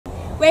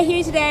We're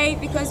here today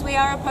because we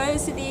are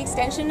opposed to the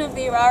extension of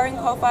the Eraring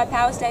coal-fired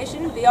power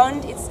station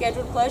beyond its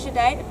scheduled closure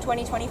date of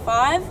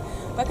 2025.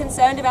 We're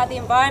concerned about the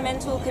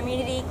environmental,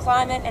 community,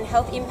 climate and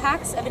health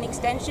impacts of an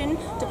extension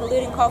to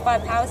polluting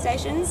coal-fired power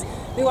stations.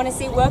 We want to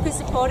see workers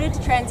supported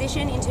to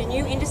transition into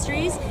new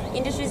industries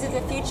of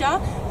the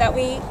future that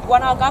we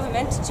want our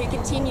government to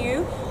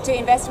continue to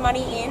invest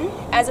money in,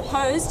 as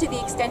opposed to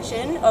the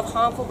extension of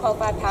harmful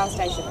coal-fired power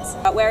stations.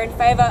 We're in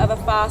favour of a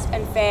fast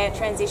and fair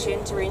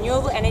transition to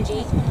renewable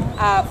energy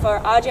for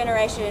our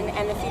generation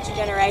and the future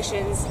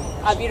generations,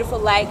 our beautiful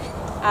lake,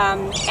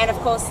 and of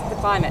course the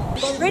climate.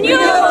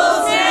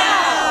 Renewables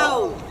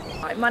now!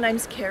 Hi, my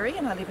name's Kerry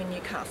and I live in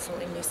Newcastle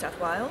in New South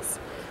Wales.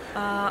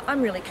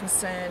 I'm really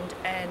concerned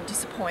and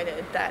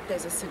disappointed that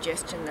there's a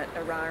suggestion that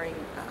Eraring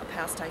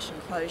power station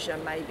closure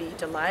may be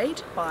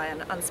delayed by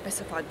an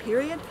unspecified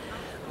period.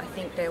 I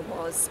think there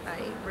was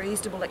a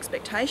reasonable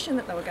expectation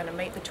that they were going to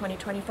meet the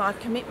 2025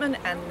 commitment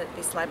and that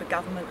this Labor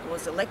government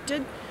was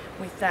elected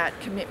with that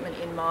commitment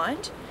in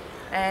mind,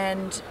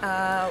 and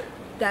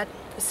that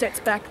sets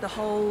back the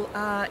whole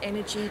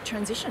energy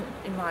transition,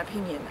 in my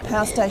opinion.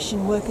 Power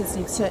station workers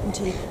need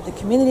certainty, the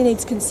community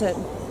needs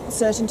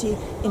certainty,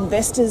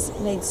 investors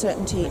need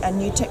certainty, and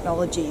new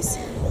technologies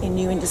in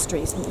new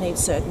industries need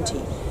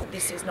certainty.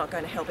 This is not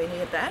going to help any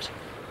of that,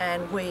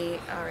 and we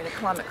are in a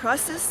climate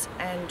crisis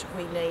and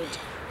we need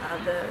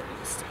the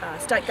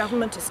state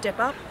government to step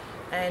up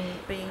and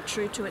be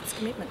true to its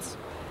commitments.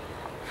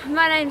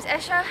 My name's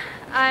Esha.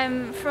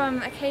 I'm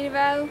from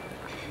Akita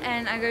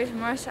and I go to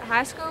Morisset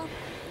High School.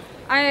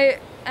 I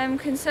am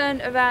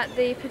concerned about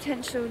the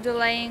potential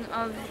delaying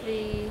of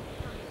the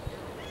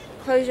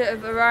closure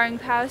of Eraring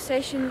power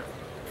station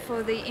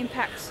for the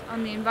impacts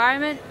on the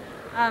environment.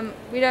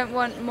 We don't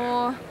want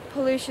more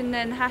pollution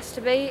than has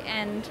to be,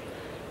 and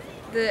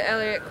the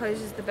earlier it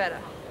closes the better.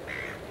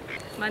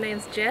 My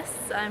name's Jess,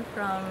 I'm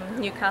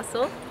from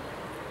Newcastle.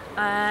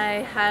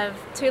 I have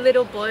two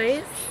little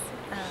boys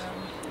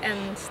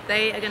and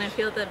they are going to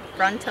feel the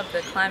brunt of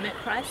the climate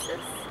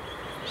crisis.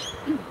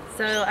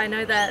 So I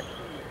know that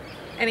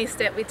any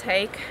step we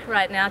take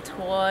right now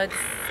towards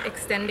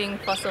extending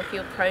fossil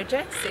fuel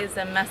projects is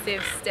a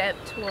massive step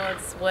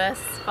towards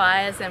worse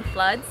fires and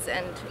floods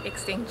and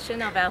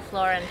extinction of our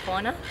flora and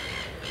fauna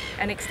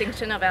and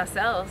extinction of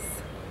ourselves.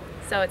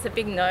 So it's a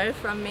big no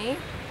from me.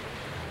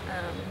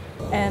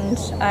 And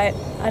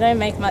I don't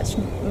make much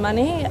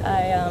money.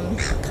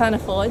 I can't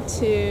afford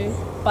to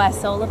buy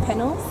solar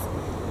panels.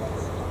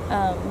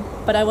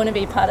 But I want to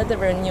be part of the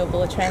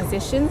renewable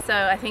transition. So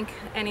I think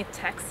any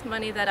tax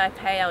money that I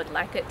pay, I would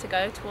like it to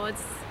go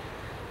towards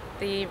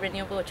the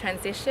renewable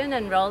transition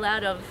and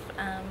rollout of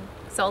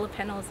solar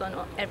panels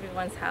on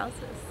everyone's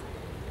houses.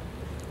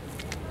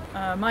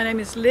 My name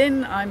is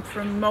Lynn. I'm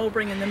from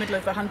Mulbring in the middle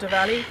of the Hunter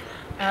Valley,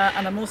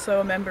 and I'm also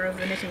a member of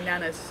the Knitting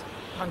Nanas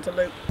Hunter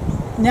Loop.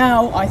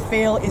 Now I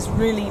feel is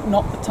really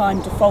not the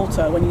time to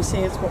falter when you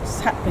see what's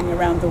happening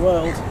around the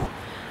world.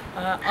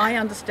 I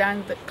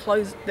understand that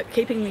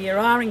keeping the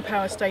Eraring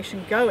power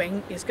station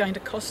going is going to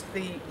cost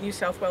the New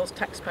South Wales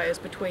taxpayers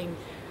between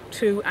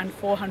 $200 and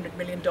 $400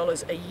 million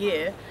a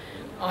year.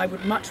 I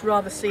would much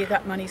rather see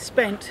that money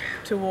spent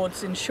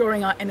towards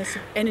ensuring our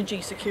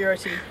energy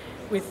security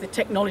with the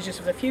technologies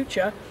of the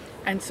future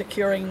and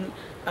securing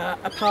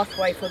a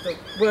pathway for the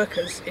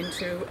workers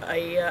into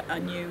a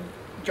new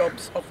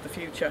jobs of the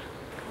future.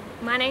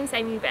 My name's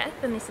Amy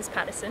Beth and this is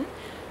Patterson.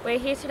 We're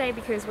here today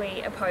because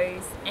we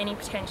oppose any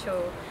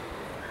potential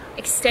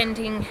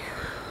extending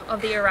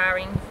of the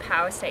Eraring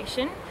power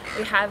station.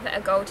 We have a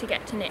goal to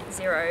get to net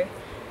zero,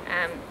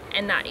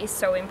 and that is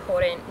so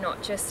important,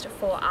 not just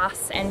for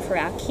us and for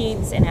our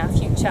kids and our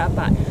future,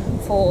 but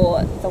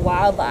for the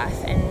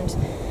wildlife and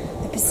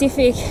the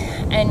Pacific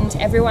and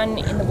everyone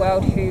in the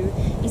world who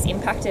is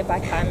impacted by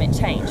climate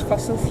change.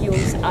 Fossil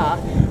fuels are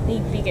the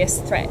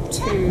biggest threat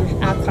to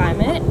our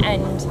climate,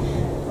 and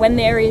when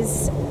there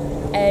is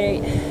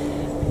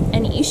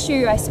an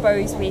issue, I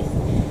suppose, with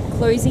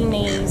closing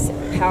these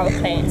power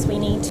plants, we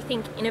need to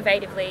think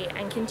innovatively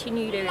and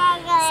continue to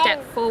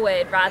step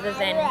forward rather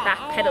than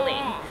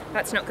backpedaling.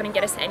 That's not going to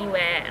get us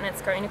anywhere and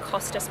it's going to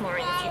cost us more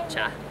in the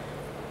future.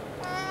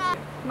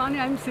 My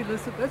name's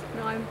Elizabeth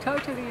and I'm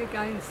totally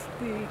against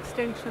the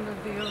extension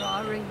of the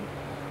Eraring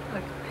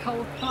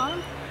coal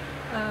plant.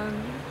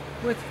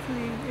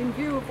 In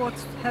view of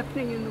what's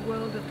happening in the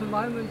world at the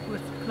moment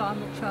with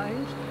climate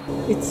change,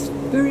 it's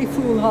very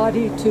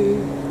foolhardy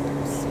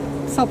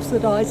to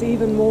subsidise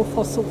even more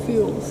fossil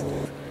fuels.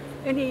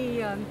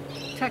 Any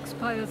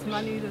taxpayers'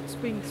 money that's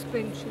being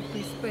spent should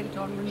be spent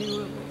on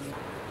renewables.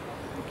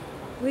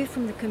 We're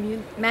from the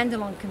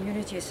Mandalong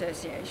Community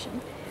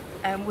Association,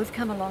 and we've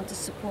come along to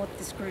support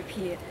this group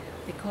here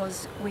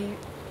because we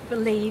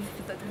believe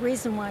that the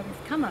reason why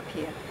we've come up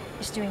here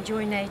is to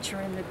enjoy nature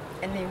and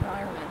the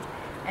environment,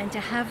 and to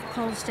have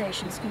coal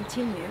stations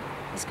continue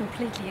is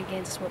completely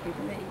against what we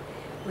believe.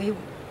 We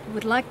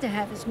would like to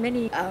have as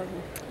many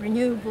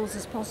renewables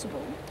as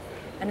possible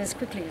and as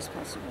quickly as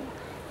possible.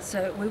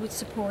 So we would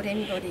support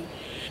anybody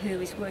who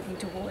is working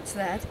towards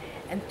that,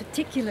 and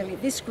particularly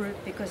this group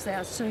because they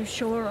are so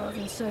sure of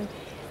and so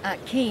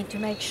keen to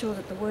make sure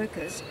that the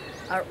workers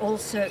are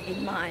also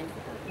in mind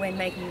when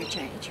making the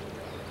change.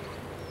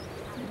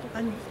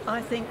 And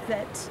I think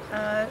that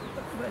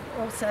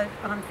also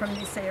I'm from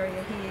this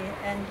area here,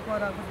 and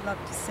what I would love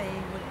to see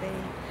would be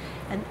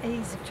an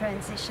ease of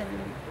transition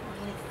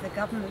with the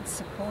government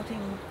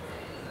supporting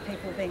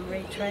people being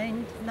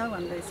retrained, no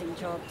one losing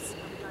jobs,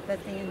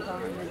 but the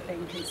environment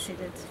being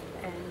considered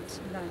and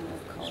no more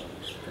coal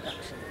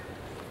production.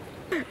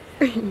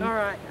 All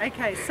right,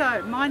 okay,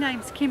 so my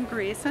name's Kim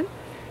Grierson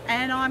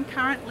and I'm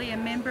currently a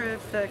member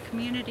of the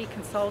Community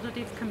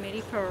Consultative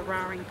Committee for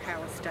Eraring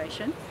Power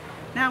Station.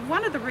 Now,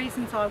 one of the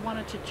reasons I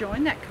wanted to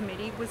join that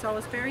committee was I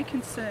was very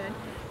concerned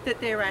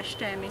that their ash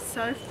dam is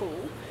so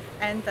full,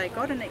 and they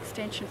got an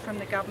extension from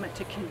the government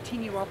to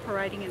continue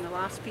operating in the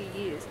last few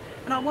years.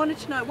 And I wanted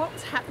to know what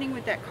was happening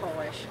with that coal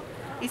ash.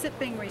 Is it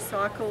being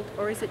recycled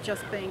or is it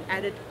just being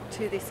added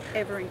to this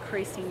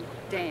ever-increasing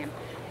dam?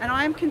 And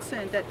I am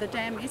concerned that the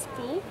dam is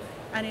full,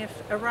 and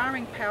if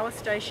Eraring Power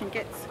Station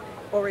gets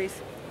or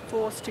is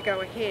forced to go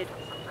ahead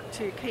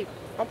to keep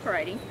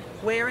operating,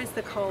 where is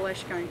the coal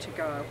ash going to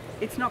go?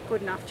 It's not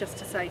good enough just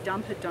to say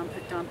dump it, dump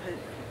it, dump it,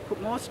 put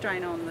more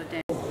strain on the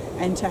dam.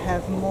 And to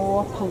have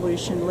more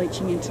pollution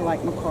leaching into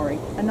Lake Macquarie.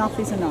 Enough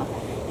is enough.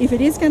 If it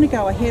is going to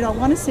go ahead, I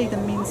want to see the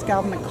Minns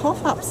government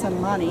cough up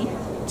some money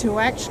to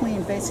actually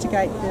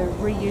investigate the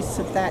reuse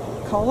of that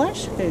coal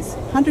ash. There's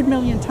 100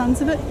 million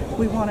tonnes of it.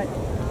 We want it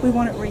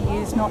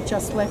reused, not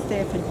just left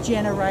there for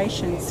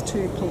generations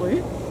to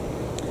pollute.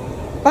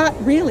 But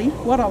really,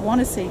 what I want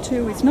to see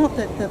too is not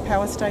that the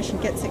power station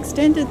gets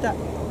extended,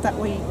 that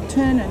we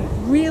turn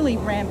and really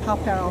ramp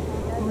up our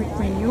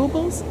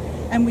renewables,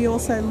 and we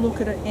also look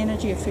at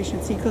energy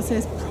efficiency, because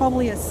there's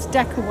probably a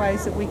stack of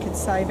ways that we could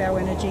save our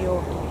energy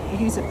or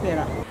use it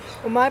better.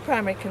 Well, my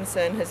primary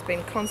concern has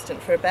been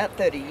constant for about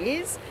 30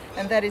 years,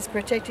 and that is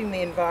protecting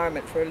the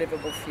environment for a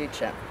livable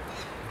future.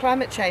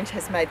 Climate change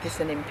has made this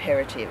an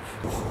imperative.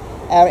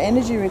 Our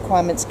energy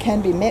requirements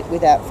can be met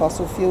without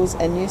fossil fuels,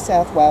 and New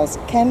South Wales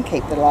can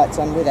keep the lights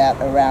on without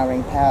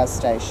Eraring Power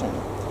Station.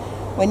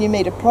 When you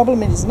meet a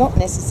problem, it is not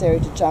necessary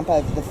to jump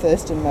over the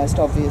first and most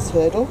obvious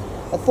hurdle.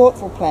 A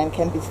thoughtful plan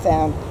can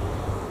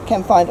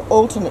find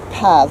alternate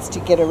paths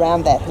to get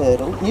around that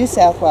hurdle. New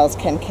South Wales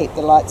can keep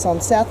the lights on.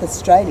 South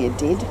Australia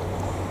did.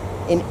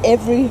 In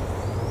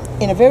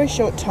a very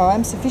short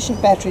time,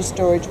 sufficient battery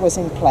storage was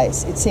in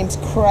place. It seems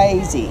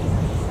crazy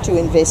to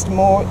invest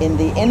more in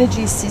the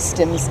energy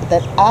systems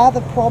that are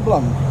the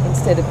problem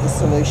instead of the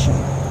solution.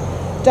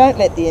 Don't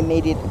let the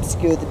immediate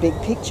obscure the big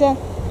picture.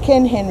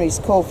 Ken Henry's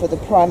call for the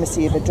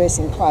primacy of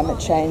addressing climate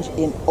change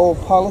in all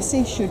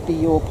policy should be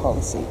your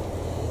policy.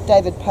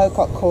 David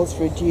Pocock calls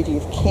for a duty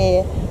of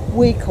care.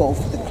 We call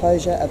for the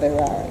closure of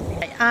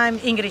Eraring. I'm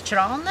Ingrid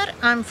Schraner.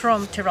 I'm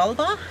from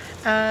Tirolba.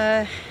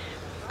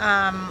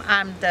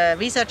 I'm the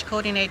research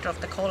coordinator of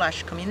the Coal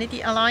Ash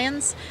Community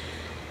Alliance.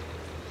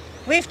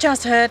 We've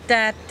just heard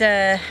that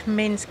the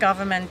Minns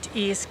government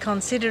is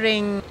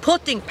considering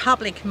putting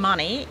public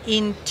money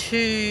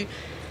into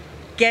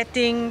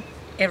getting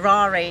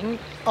Eraring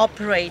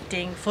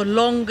operating for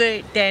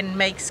longer than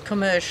makes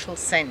commercial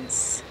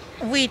sense.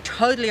 We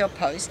totally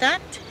oppose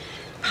that.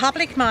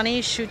 Public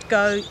money should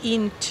go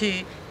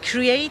into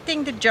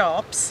creating the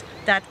jobs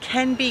that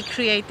can be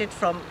created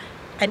from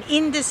an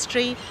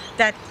industry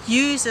that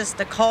uses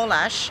the coal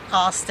ash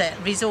as the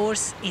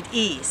resource it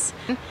is.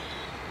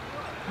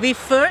 We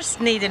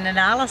first need an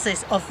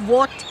analysis of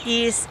what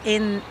is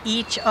in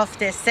each of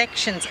the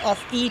sections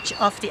of each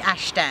of the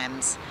ash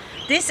dams.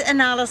 This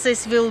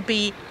analysis will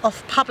be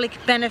of public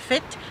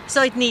benefit,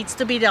 so it needs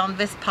to be done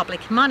with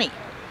public money.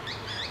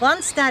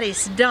 Once that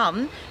is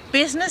done,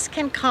 business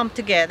can come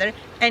together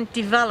and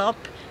develop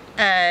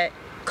a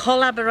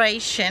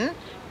collaboration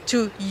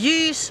to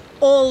use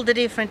all the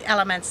different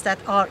elements that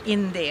are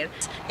in there.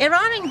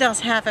 Eraring does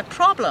have a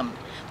problem.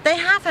 They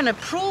have an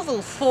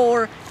approval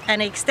for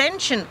an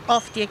extension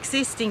of the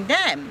existing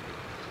dam,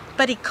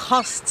 but it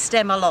costs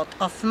them a lot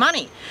of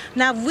money.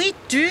 Now, we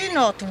do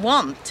not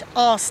want,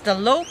 as the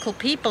local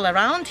people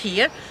around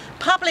here,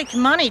 public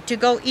money to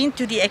go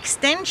into the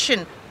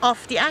extension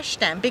of the ash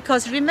dam,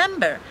 because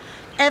remember,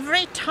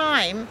 every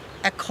time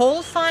a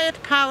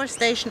coal-fired power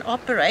station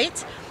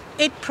operates,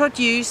 it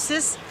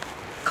produces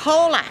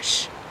coal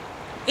ash.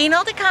 In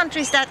other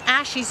countries, that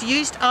ash is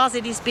used as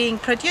it is being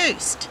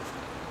produced.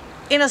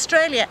 In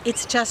Australia,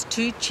 it's just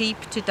too cheap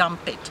to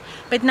dump it.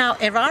 But now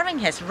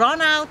Eraring has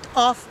run out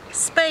of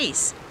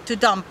space to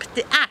dump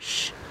the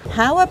ash.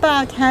 How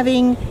about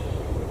having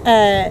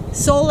a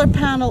solar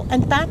panel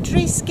and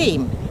battery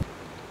scheme?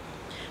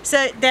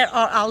 So there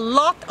are a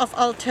lot of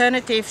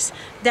alternatives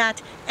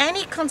that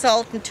any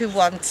consultant who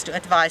wants to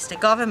advise the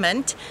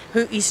government,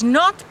 who is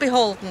not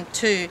beholden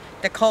to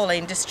the coal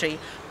industry,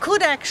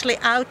 could actually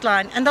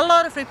outline, and a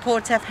lot of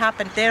reports have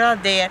happened. They are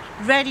there,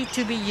 ready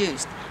to be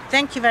used.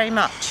 Thank you very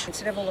much.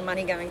 Instead of all the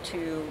money going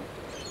to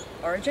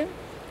Origin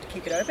to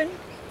keep it open,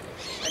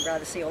 I'd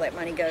rather see all that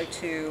money go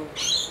to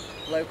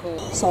local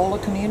solar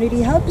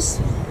community hubs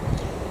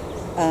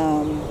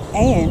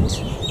and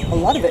a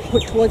lot of it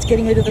put towards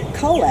getting rid of the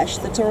coal ash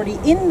that's already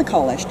in the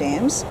coal ash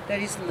dams that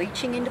is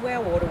leaching into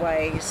our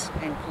waterways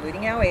and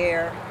polluting our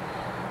air.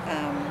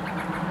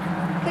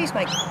 Please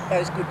make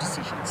those good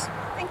decisions.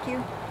 Thank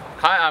you.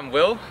 Hi, I'm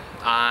Will.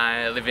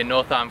 I live in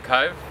North Arm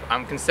Cove.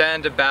 I'm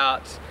concerned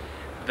about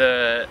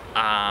the,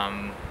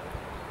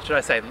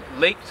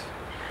 leaked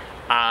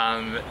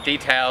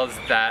details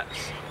that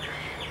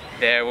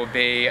there will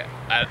be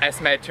an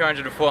estimated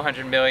 200 to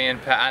 400 million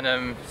per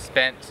annum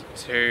spent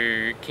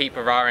to keep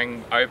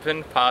Eraring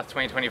open past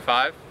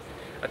 2025.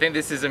 I think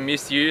this is a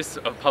misuse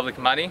of public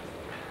money.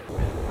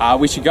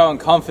 We should go in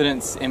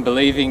confidence in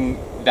believing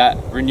that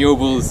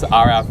renewables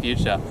are our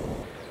future.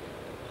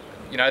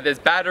 You know, there's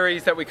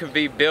batteries that we could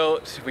be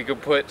built, we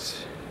could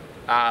put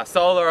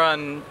solar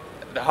on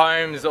the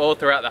homes all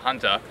throughout the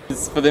Hunter.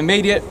 For the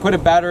immediate, put a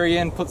battery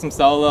in, put some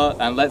solar,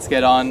 and let's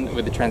get on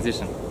with the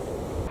transition.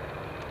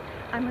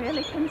 I'm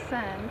really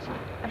concerned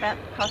about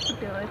the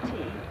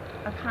possibility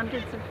of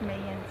hundreds of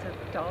millions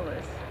of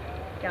dollars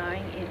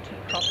going into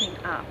propping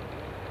up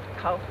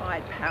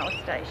coal-fired power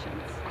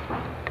stations.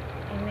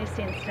 In this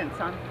instance,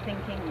 I'm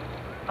thinking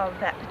of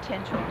that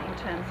potential in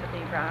terms of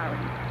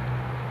Eraring.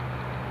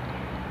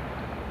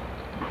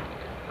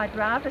 I'd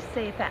rather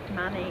see that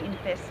money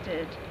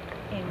invested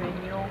in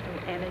renewable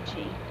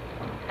energy,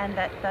 and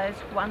that those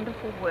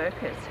wonderful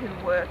workers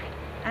who work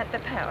at the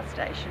power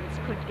stations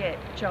could get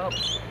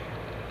jobs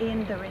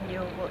in the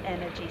renewable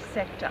energy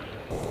sector.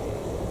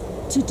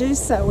 To do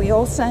so, we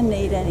also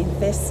need an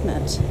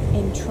investment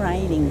in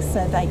training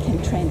so they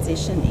can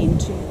transition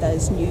into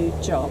those new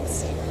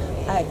jobs.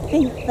 I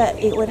think that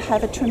it would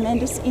have a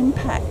tremendous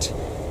impact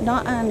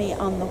not only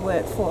on the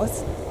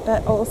workforce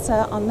but also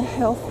on the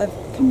health of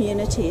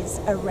communities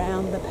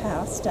around the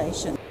power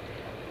station.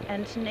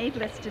 And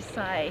needless to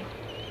say,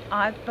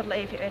 I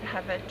believe it would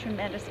have a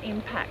tremendous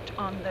impact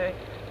on the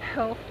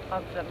health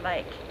of the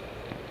lake.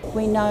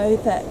 We know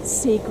that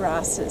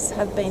seagrasses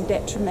have been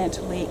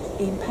detrimentally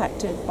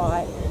impacted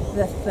by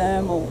the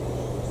thermal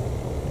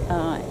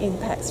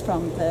impacts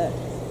from the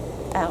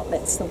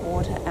outlets, the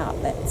water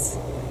outlets.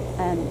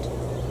 And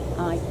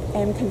I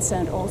am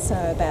concerned also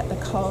about the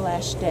coal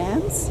ash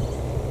dams,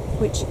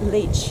 which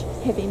leach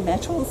heavy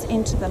metals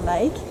into the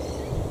lake,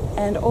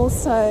 and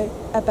also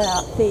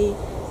about the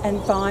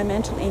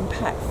environmental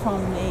impact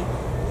from the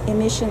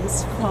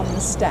emissions from the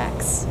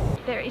stacks.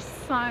 There is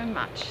so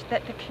much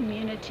that the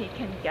community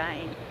can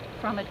gain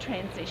from a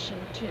transition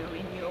to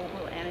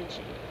renewable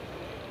energy,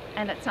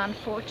 and it's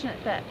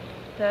unfortunate that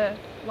the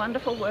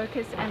wonderful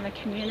workers and the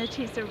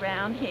communities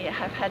around here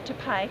have had to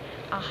pay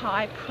a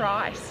high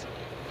price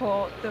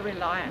for the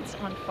reliance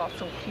on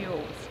fossil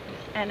fuels,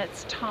 and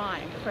it's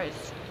time for a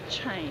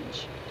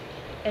change.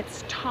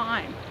 It's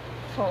time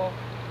for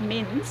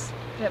Minns,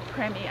 the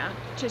Premier,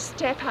 to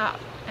step up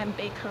and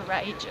be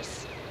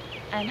courageous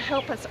and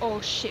help us all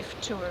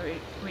shift to a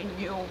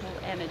renewable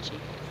energy.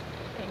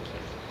 Thank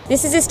you.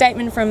 This is a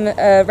statement from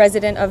a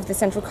resident of the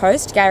Central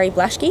Coast, Gary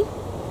Blaschke.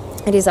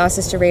 It is asked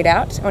us to read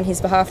out on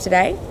his behalf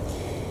today.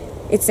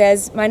 It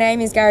says, "My name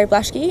is Gary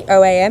Blaschke,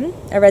 OAM,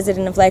 a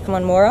resident of Lake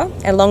Macquarie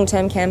and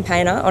long-term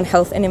campaigner on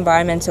health and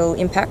environmental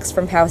impacts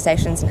from power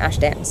stations and ash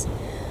dams.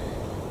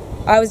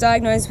 I was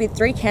diagnosed with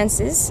 3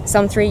 cancers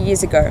some 3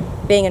 years ago.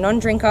 Being a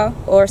non-drinker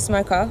or a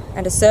smoker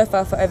and a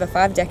surfer for over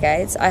 5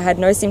 decades, I had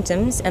no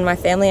symptoms and my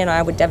family and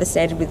I were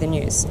devastated with the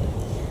news.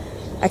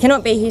 I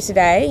cannot be here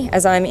today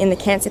as I am in the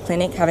cancer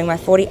clinic having my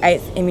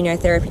 48th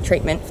immunotherapy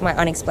treatment for my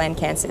unexplained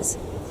cancers.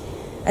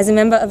 As a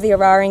member of the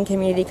Eraring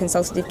Community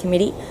Consultative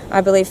Committee,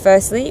 I believe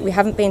firstly we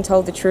haven't been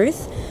told the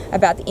truth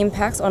about the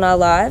impacts on our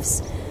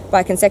lives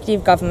by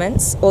consecutive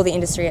governments or the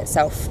industry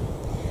itself.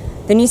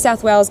 The New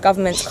South Wales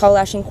Government's coal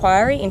ash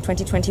inquiry in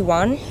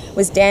 2021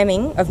 was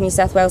damning of New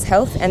South Wales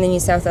Health and the New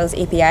South Wales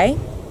EPA.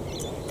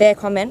 Their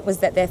comment was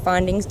that their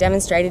findings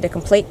demonstrated a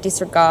complete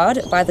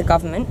disregard by the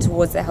government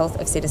towards the health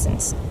of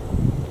citizens.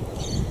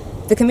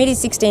 The committee's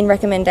 16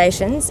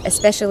 recommendations,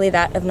 especially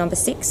that of number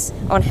 6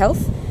 on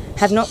health,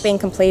 have not been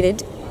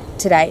completed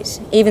to date,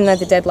 even though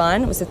the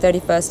deadline was the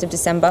 31st of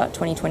December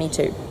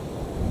 2022.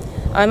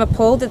 I am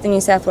appalled that the New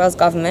South Wales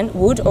Government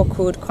would or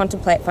could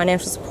contemplate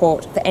financial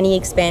support for any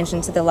expansion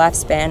to the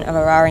lifespan of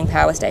Eraring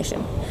Power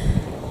Station,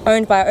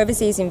 owned by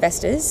overseas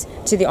investors,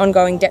 to the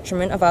ongoing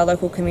detriment of our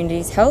local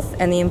community's health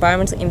and the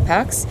environmental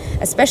impacts,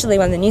 especially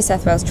when the New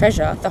South Wales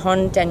Treasurer, the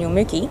Hon Daniel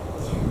Mookie,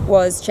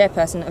 was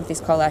chairperson of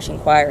this coal ash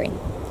inquiry.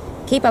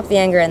 Keep up the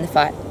anger and the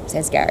fight,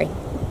 says Gary.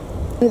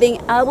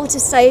 Being able to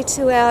say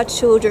to our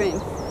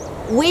children,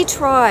 we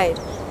tried.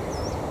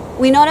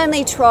 We not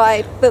only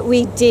tried, but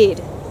we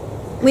did.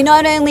 We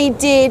not only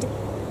did,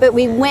 but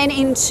we went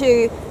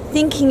into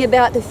thinking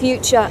about the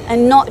future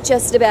and not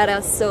just about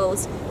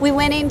ourselves. We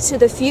went into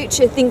the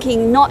future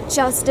thinking not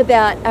just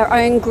about our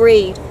own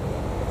greed,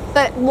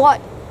 but what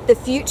the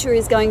future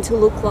is going to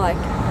look like.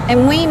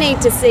 And we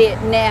need to see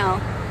it now,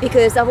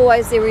 because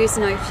otherwise there is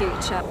no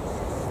future.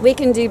 We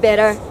can do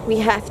better, we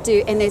have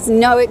to, and there's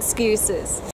no excuses.